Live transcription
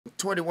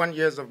21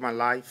 years of my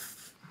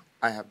life,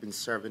 I have been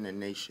serving a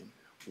nation,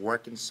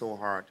 working so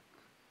hard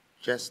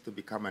just to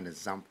become an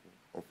example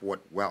of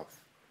what wealth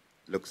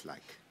looks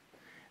like.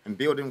 And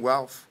building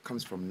wealth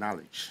comes from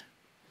knowledge,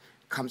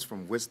 comes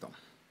from wisdom,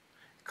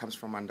 comes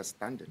from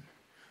understanding.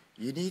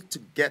 You need to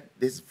get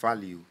this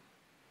value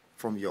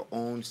from your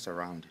own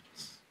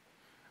surroundings.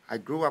 I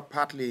grew up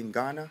partly in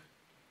Ghana,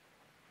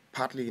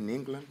 partly in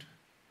England,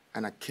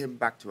 and I came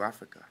back to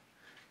Africa.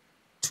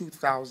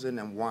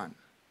 2001.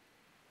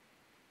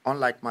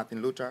 Unlike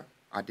Martin Luther,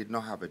 I did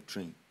not have a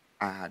dream.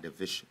 I had a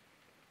vision.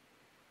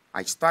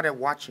 I started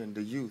watching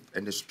the youth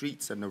and the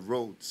streets and the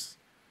roads,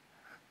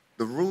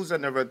 the rules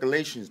and the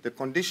regulations, the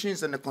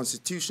conditions and the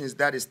constitutions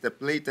that is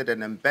stipulated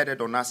and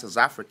embedded on us as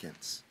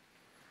Africans.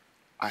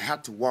 I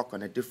had to walk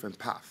on a different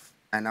path,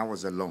 and I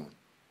was alone.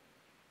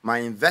 My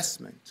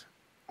investment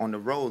on the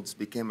roads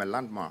became a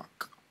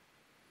landmark.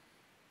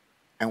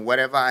 And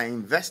whatever I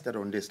invested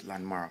on this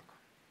landmark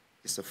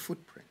is a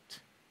footprint.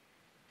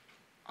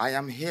 I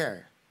am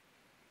here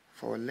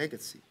for a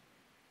legacy.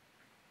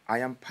 I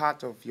am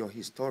part of your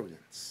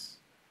historians.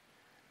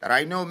 That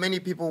I know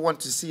many people want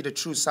to see the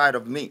true side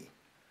of me.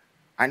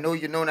 I know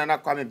you know Nana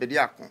Kwame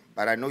Bediako,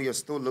 but I know you're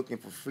still looking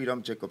for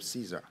freedom, Jacob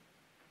Caesar.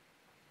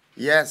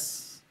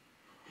 Yes,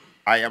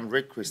 I am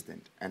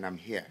rechristened, and I'm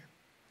here.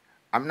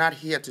 I'm not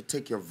here to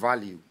take your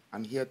value.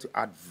 I'm here to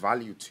add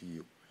value to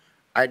you.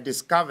 I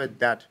discovered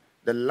that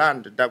the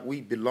land that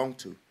we belong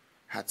to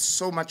had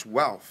so much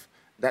wealth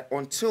that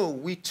until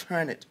we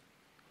turn it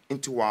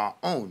into our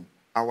own,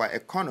 our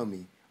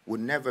economy will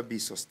never be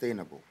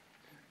sustainable.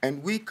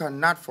 And we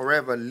cannot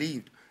forever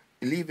live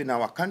in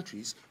our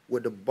countries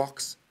with a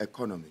box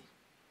economy.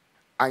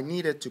 I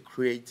needed to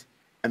create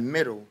a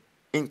middle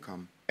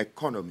income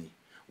economy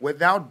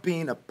without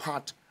being a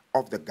part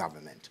of the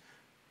government.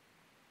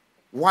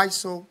 Why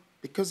so?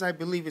 Because I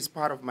believe it's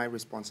part of my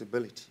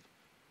responsibility.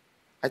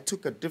 I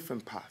took a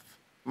different path.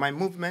 My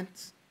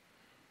movements,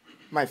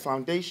 my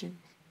foundation,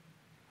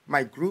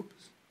 my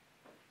groups,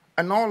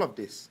 and all of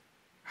this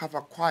have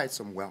acquired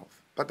some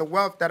wealth. But the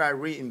wealth that I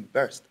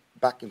reimbursed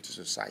back into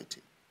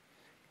society,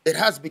 it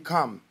has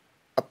become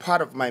a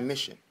part of my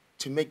mission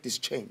to make this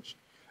change.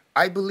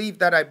 I believe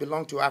that I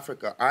belong to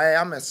Africa. I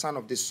am a son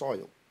of this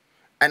soil,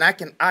 and I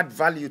can add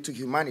value to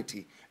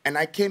humanity. And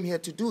I came here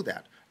to do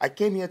that. I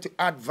came here to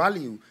add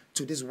value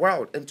to this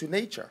world and to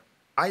nature.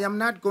 I am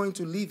not going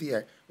to live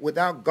here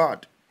without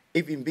God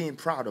even being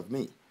proud of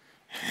me.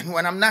 And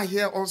when I'm not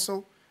here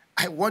also,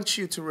 I want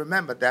you to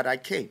remember that I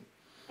came.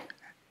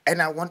 And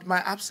I want my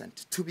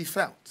absence to be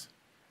felt.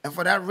 And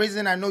for that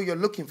reason, I know you're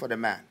looking for the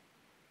man.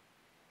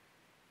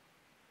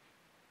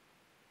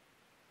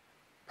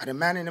 But the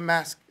man in the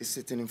mask is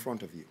sitting in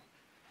front of you.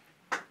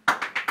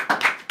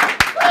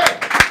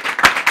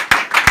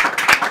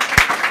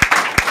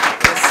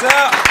 Yes,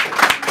 sir.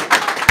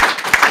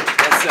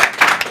 Yes, sir.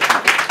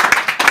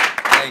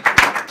 Thank you.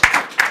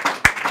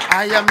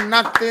 I am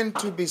nothing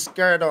to be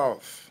scared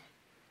of.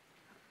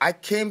 I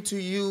came to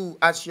you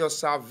as your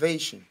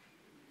salvation.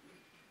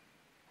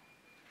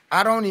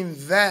 I don't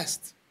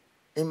invest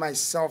in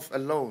myself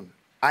alone.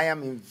 I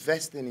am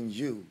investing in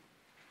you.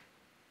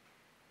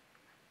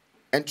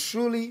 And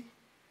truly,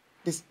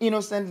 these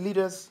innocent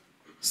leaders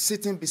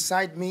sitting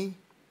beside me,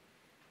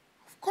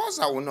 of course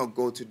I will not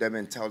go to them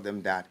and tell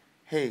them that,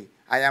 hey,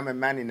 I am a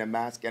man in a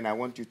mask and I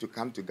want you to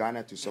come to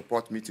Ghana to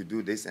support me to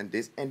do this and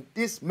this. And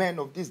this man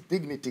of this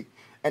dignity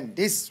and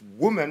this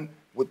woman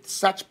with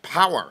such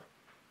power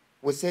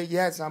will say,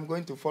 yes, I'm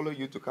going to follow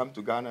you to come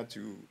to Ghana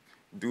to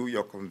do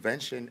your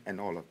convention and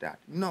all of that.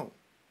 No.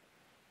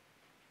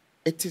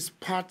 It is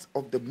part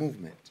of the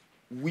movement.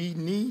 We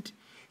need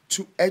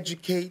to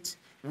educate.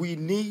 We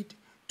need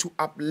to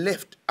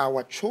uplift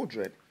our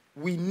children.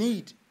 We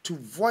need to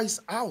voice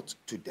out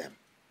to them.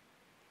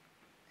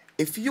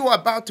 If you are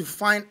about to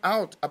find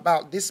out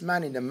about this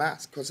man in the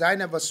mask, because I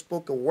never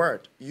spoke a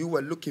word, you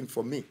were looking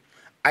for me.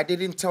 I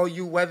didn't tell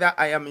you whether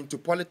I am into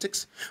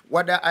politics,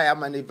 whether I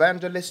am an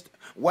evangelist,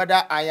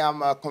 whether I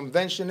am a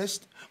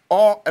conventionist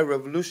or a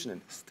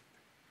revolutionist.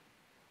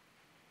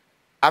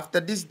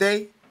 After this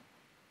day,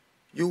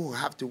 you will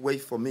have to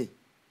wait for me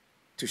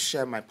to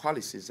share my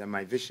policies and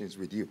my visions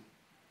with you.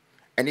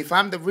 And if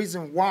I'm the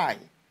reason why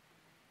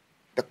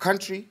the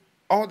country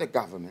or the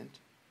government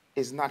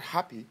is not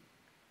happy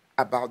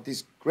about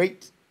these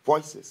great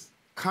voices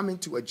coming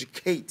to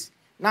educate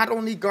not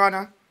only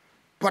Ghana,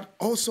 but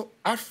also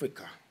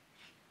Africa,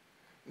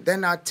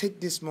 then I'll take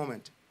this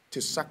moment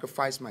to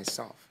sacrifice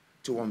myself,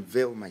 to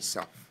unveil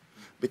myself,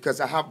 because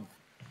I have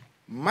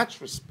much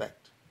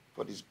respect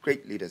for these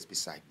great leaders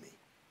beside me.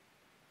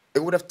 It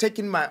would have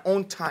taken my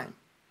own time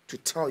to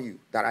tell you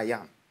that I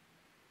am.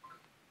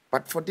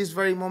 But for this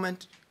very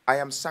moment, I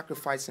am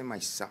sacrificing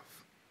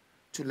myself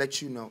to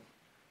let you know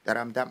that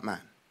I'm that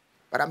man.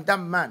 But I'm that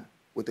man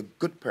with a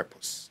good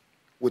purpose,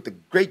 with a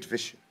great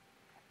vision.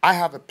 I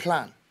have a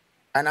plan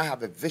and I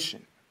have a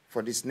vision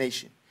for this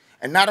nation.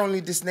 And not only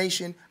this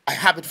nation, I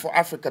have it for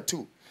Africa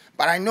too.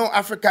 But I know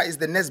Africa is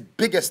the next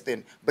biggest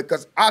thing,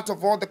 because out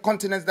of all the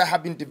continents that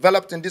have been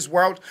developed in this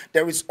world,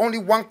 there is only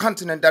one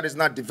continent that is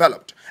not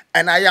developed.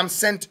 And I am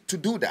sent to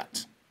do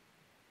that.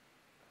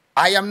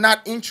 I am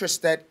not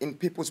interested in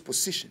people's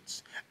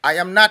positions. I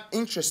am not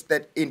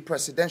interested in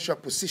presidential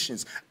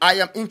positions. I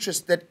am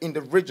interested in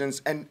the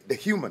regions and the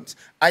humans.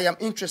 I am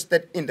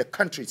interested in the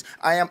countries.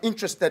 I am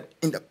interested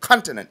in the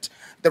continent.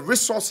 The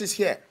resources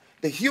here,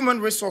 the human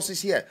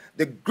resources here,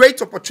 the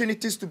great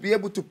opportunities to be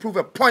able to prove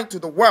a point to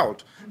the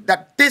world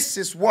that this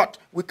is what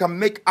we can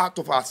make out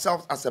of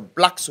ourselves as a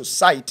black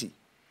society.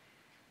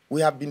 We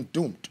have been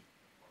doomed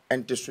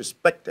and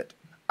disrespected,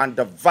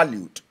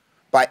 undervalued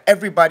by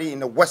everybody in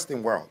the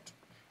Western world.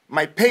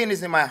 My pain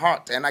is in my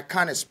heart and I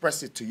can't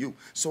express it to you,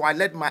 so I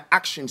let my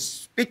actions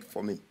speak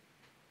for me.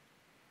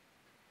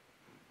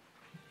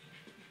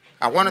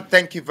 I want to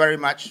thank you very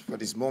much for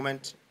this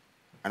moment,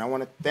 and I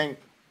want to thank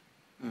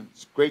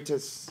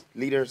greatest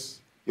leaders.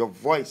 Your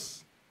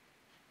voice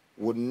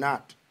will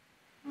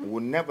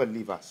never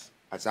leave us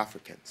as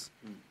Africans.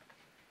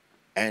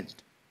 And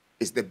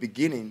it's the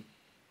beginning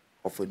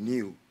of a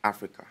new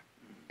Africa,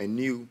 a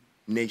new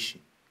nation,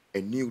 a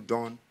new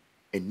dawn,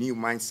 a new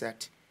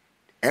mindset.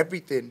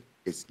 Everything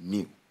is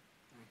new.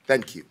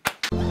 Thank you.